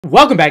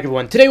Welcome back,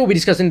 everyone. Today we'll be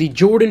discussing the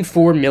Jordan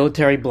 4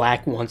 Military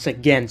Black once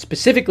again.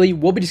 Specifically,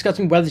 we'll be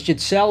discussing whether it should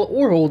sell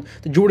or hold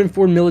the Jordan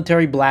 4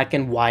 Military Black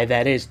and why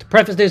that is. To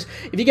preface this,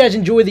 if you guys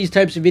enjoy these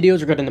types of videos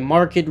regarding the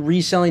market,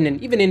 reselling,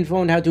 and even info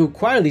on how to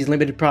acquire these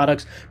limited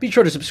products, be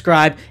sure to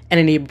subscribe and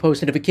enable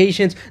post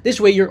notifications. This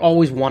way you're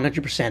always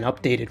 100%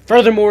 updated.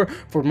 Furthermore,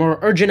 for more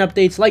urgent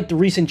updates like the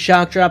recent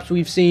shock drops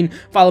we've seen,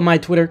 follow my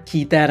Twitter,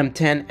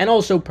 KeithAdam10, and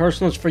also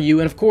personals for you.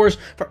 And of course,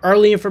 for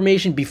early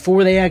information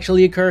before they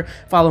actually occur,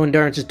 follow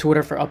Endurance's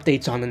Twitter for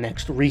updates on the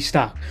next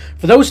restock.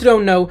 For those who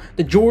don't know,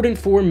 the Jordan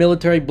 4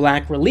 Military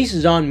Black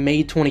releases on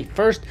May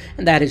 21st,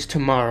 and that is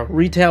tomorrow.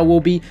 Retail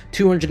will be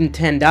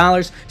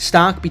 $210.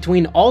 Stock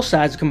between all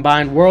sizes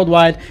combined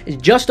worldwide is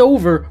just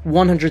over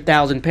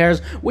 100,000 pairs,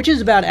 which is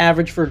about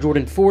average for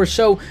Jordan 4,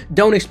 so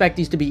don't expect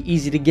these to be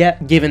easy to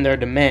get given their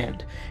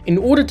demand. In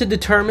order to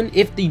determine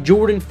if the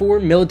Jordan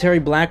 4 Military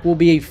Black will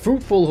be a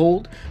fruitful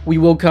hold, we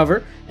will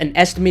cover an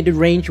estimated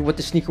range of what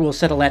the sneaker will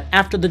settle at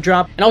after the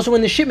drop, and also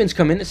when the shipments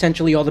come in,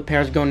 essentially all the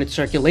pairs going into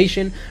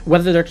circulation,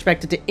 whether they're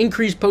expected to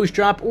increase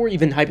post-drop or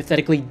even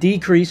hypothetically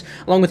decrease,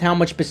 along with how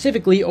much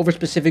specifically over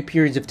specific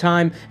periods of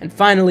time, and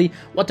finally,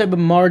 what type of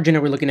margin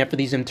are we looking at for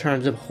these in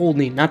terms of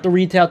holding, not the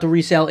retail to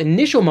resale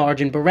initial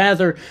margin, but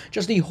rather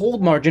just the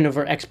hold margin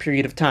over X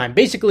period of time.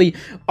 Basically,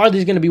 are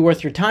these going to be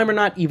worth your time or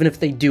not, even if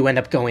they do end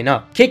up going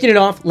up? Kicking it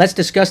off, let's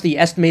discuss the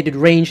estimated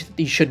range that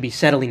these should be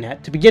settling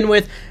at. To begin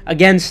with,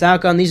 again,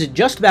 stock on these is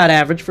just about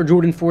average for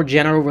Jordan 4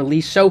 general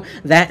release, so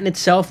that in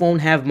itself won't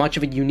have much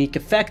of a unique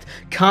effect,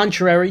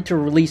 contrary to a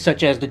release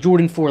such as the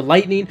Jordan 4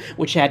 Lightning,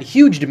 which had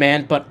huge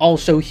demand but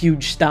also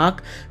huge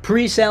stock.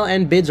 Pre-sale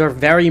and bids are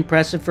very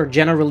impressive for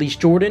general release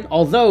Jordan,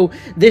 although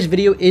this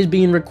video is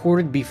being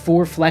recorded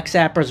before Flex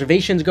app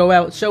reservations go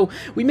out, so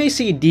we may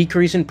see a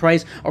decrease in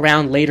price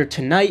around later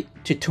tonight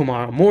to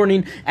tomorrow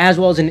morning, as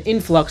well as an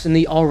influx in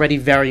the already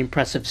very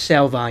impressive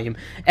sale volume.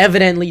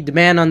 Evidently,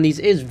 demand on these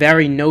is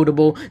very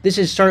notable. This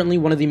is certainly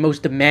one of the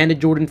most demanded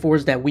Jordan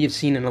 4s that we have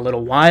seen in a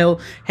little while.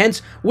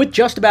 Hence, with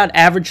just about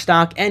average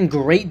stock and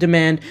great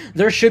demand,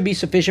 there should be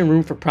sufficient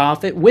room for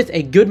profit with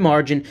a good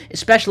margin,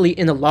 especially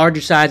in the larger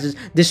sizes,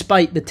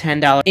 despite the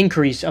 $10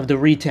 increase of the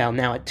retail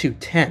now at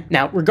 $210.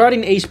 Now,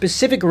 regarding a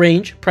specific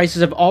range, prices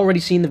have already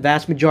seen the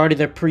vast majority of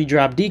their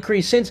pre-drop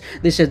decrease since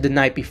this is the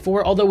night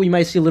before, although we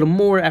might see a little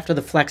more after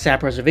the Flex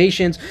app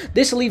reservations.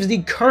 This leaves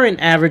the current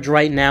average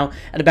right now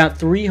at about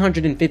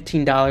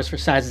 $315 for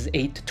sizes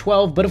 8 to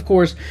 12, but of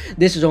course,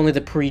 this is only the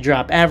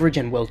pre-drop average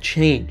and will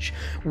change.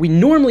 We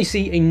normally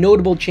see a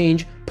notable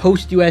change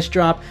post-US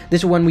drop.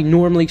 This is when we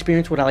normally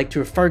experience what I like to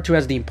refer to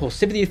as the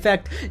impulsivity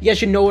effect. You guys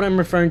should know what I'm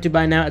referring to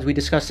by now, as we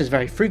discuss this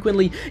very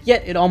frequently,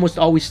 yet it almost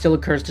always still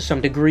occurs to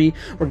some degree.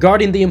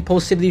 Regarding the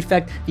impulsivity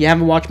effect, if you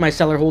haven't watched my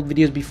seller hold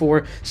videos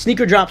before,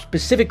 sneaker drops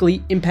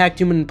specifically impact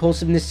human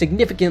impulsiveness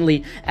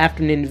significantly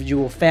after an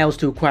individual fails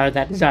to acquire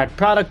that desired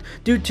product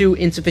due to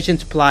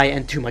insufficient supply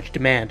and too much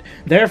demand.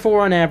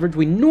 Therefore, on average,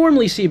 we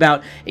normally see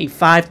about a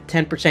 5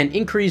 to 10%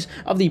 increase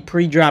of the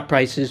pre-drop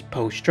prices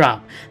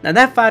post-drop. Now,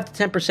 that 5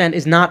 to 10%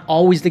 is not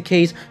always the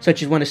case,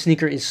 such as when a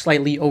sneaker is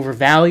slightly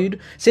overvalued.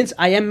 Since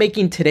I am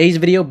making today's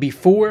video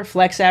before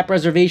Flex app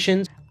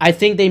reservations, I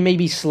think they may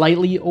be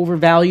slightly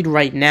overvalued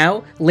right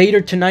now.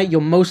 Later tonight, you'll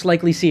most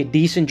likely see a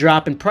decent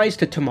drop in price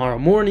to tomorrow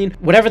morning.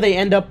 Whatever they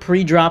end up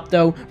pre-drop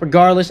though,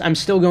 regardless, I'm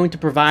still going to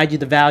provide you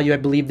the value I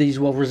believe these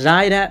will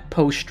reside at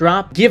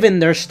post-drop, given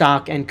their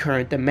stock and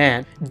current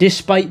demand.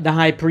 Despite the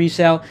high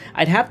pre-sale,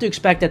 I'd have to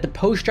expect that the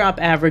post-drop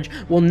average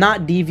will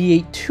not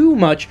deviate too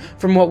much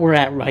from what we're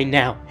at right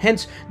now.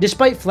 Hence,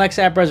 despite Flex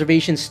app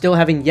reservations still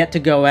having yet to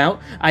go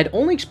out, I'd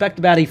only expect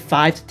about a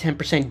 5 to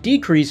 10%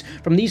 decrease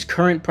from these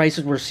current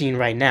prices we're seeing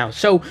right now.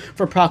 So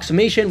for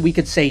approximation, we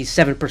could say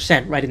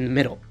 7% right in the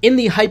middle. In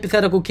the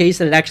hypothetical case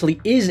that it actually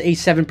is a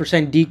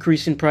 7%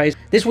 decrease in price,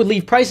 this would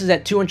leave prices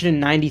at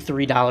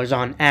 $293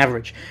 on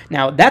average.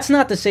 Now, that's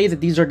not to say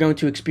that these are going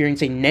to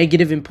experience a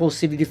negative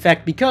impulsivity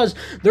effect, because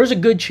there's a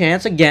good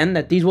chance, again,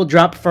 that these will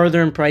drop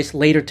further in price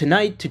later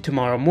tonight to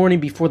tomorrow morning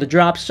before the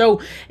drop,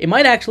 so it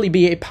might actually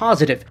be a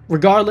positive.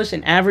 Regardless,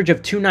 an average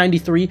of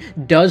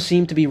 $293 does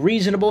seem to be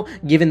reasonable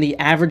given the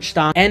average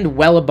stock and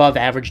well above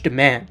average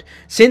demand.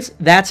 Since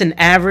that's an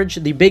average,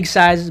 the big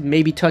sizes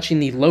may be touching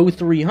the low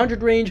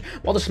 300 range,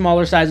 while the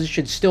smaller sizes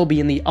should still be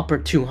in the upper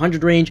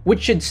 200 range,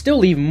 which should still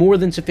leave more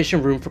than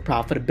sufficient room for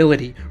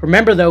profitability.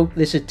 Remember though,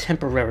 this is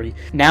temporary.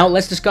 Now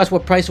let's discuss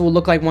what price will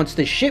look like once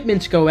the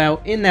shipments go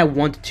out in that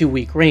 1 to 2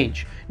 week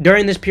range.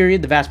 During this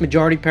period, the vast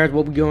majority of pairs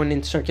will be going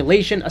into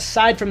circulation,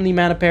 aside from the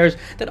amount of pairs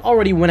that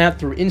already went out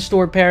through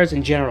in-store pairs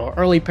and general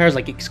early pairs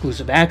like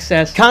exclusive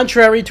access.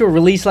 Contrary to a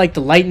release like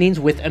the Lightnings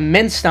with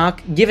immense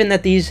stock, given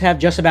that these have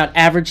just about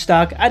average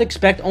stock, I'd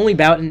expect only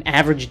about an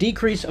average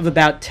decrease of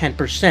about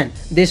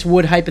 10%. This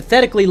would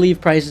hypothetically leave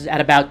prices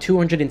at about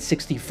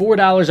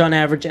 $264 on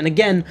average, and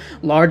again,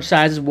 large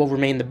sizes will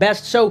remain the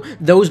best, so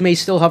those may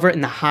still hover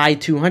in the high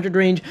 200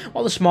 range,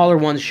 while the smaller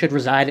ones should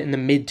reside in the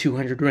mid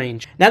 200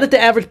 range. Now that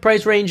the average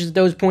price range ranges at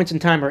those points in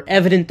time are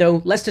evident though,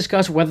 let's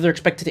discuss whether they're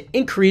expected to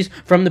increase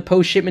from the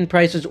post-shipment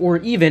prices or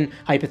even,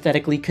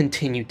 hypothetically,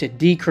 continue to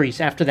decrease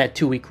after that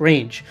 2-week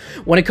range.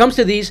 When it comes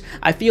to these,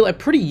 I feel a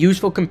pretty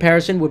useful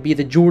comparison would be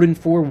the Jordan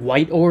 4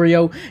 white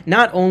Oreo.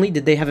 Not only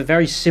did they have a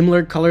very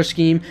similar color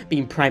scheme,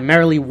 being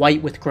primarily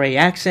white with gray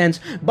accents,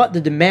 but the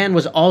demand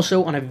was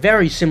also on a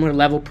very similar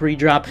level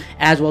pre-drop,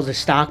 as well as the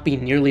stock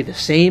being nearly the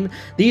same.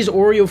 These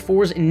Oreo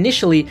 4s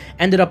initially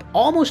ended up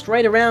almost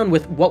right around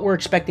with what we're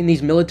expecting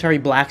these military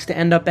blacks to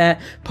end up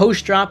at,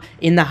 post-drop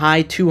in the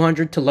high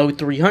 200 to low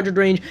 300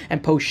 range,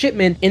 and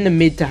post-shipment in the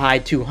mid to high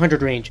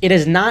 200 range. It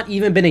has not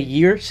even been a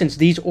year since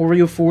these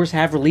Oreo 4s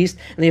have released,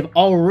 and they've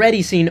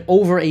already seen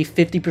over a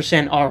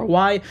 50%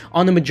 ROI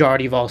on the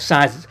majority of all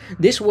sizes.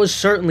 This was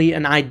certainly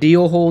an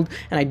ideal hold,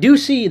 and I do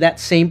see that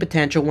same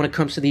potential when it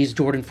comes to these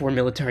Jordan 4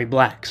 military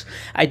blacks.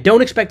 I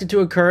don't expect it to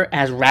occur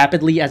as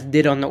rapidly as it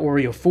did on the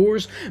Oreo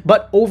 4s,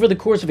 but over the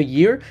course of a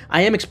year,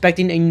 I am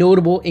expecting a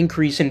notable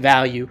increase in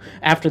value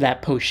after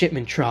that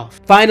post-shipment trough.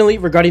 Finally,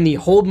 regarding the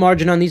hold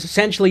margin on these,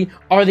 essentially,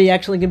 are they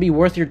actually going to be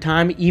worth your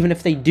time even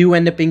if they do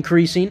end up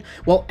increasing?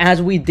 Well,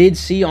 as we did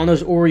see on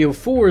those Oreo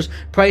 4s,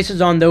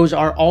 prices on those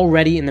are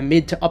already in the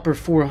mid to upper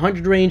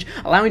 400 range,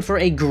 allowing for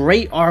a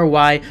great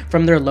ROI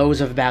from their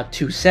lows of about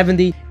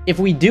 270. If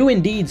we do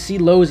indeed see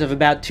lows of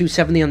about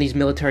 270 on these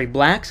military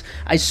blacks,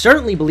 I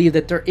certainly believe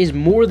that there is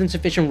more than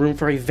sufficient room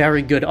for a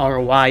very good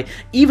ROI,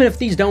 even if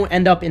these don't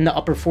end up in the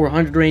upper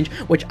 400 range,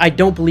 which I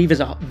don't believe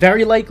is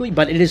very likely,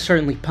 but it is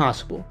certainly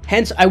possible.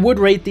 Hence, I would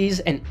rate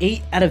these an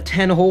 8 out of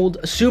 10 hold,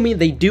 assuming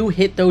they do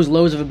hit those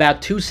lows of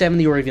about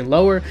 270 or even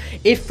lower.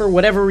 If for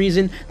whatever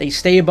reason they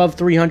stay above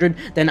 300,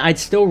 then I'd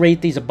still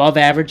rate these above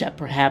average at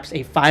perhaps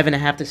a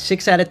 5.5 to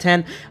 6 out of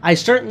 10. I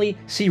certainly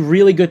see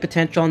really good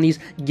potential on these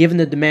given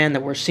the demand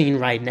that we're seeing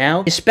right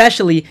now,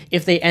 especially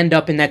if they end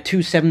up in that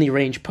 270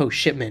 range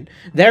post-shipment.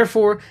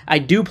 Therefore, I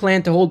do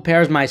plan to hold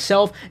pairs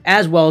myself,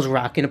 as well as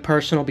rocking a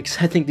personal, because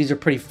I think these are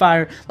pretty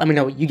fire. Let me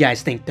know what you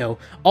guys think though.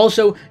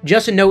 Also,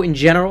 just a note in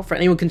general, for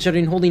anyone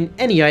considering holding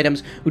any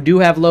items who do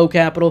have low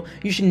capital,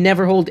 you should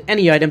never hold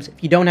any items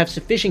if you don't have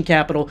sufficient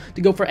capital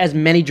to go for as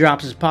many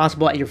drops as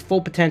possible at your full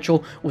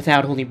potential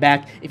without holding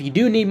back. If you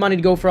do need money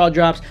to go for all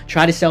drops,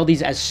 try to sell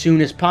these as soon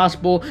as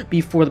possible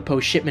before the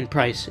post-shipment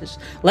prices.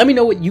 Let me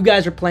know what you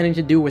guys are planning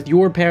to do with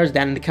your pairs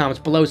down in the comments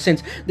below.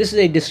 Since this is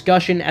a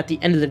discussion, at the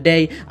end of the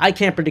day, I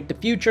can't predict the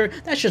future.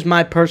 That's just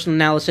my personal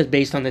analysis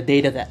based on the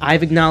data that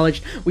I've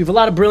acknowledged. We have a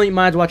lot of brilliant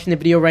minds watching the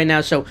video right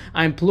now, so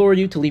I implore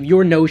you to leave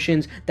your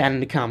notions down in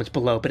the comments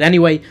below. But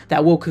anyway,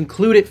 that will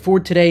conclude it for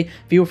today.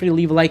 Feel free to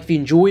leave a like if you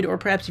enjoyed, or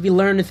perhaps if you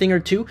learned a thing or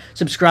two.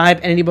 Subscribe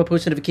and enable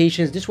post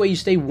notifications. This way you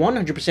stay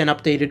 100%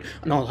 updated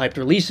on all hyped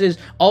releases.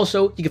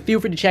 Also, you can feel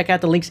free to check out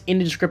the links in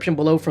the description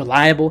below for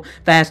reliable,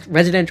 fast,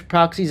 residential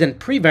proxies and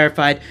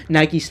pre-verified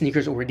Nike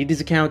sneakers or Adidas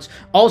accounts.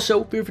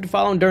 Also, feel free to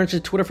follow Endurance's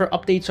Twitter for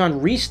updates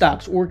on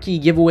restocks or key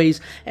giveaways,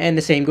 and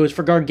the same goes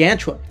for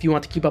Gargantua if you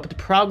want to keep up with the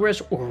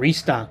progress or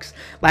restocks.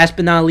 Last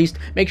but not least,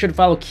 make sure to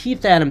follow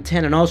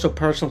KeithAdam10 and also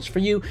Personals for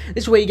you.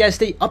 This way you guys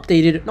stay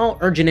updated on all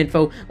urgent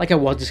info like I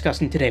was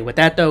discussing today. With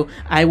that though,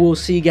 I will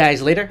see you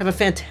guys later. Have a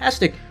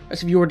fantastic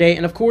rest of your day,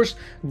 and of course,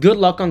 good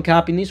luck on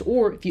copying these,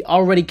 or if you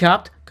already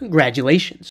copped, congratulations.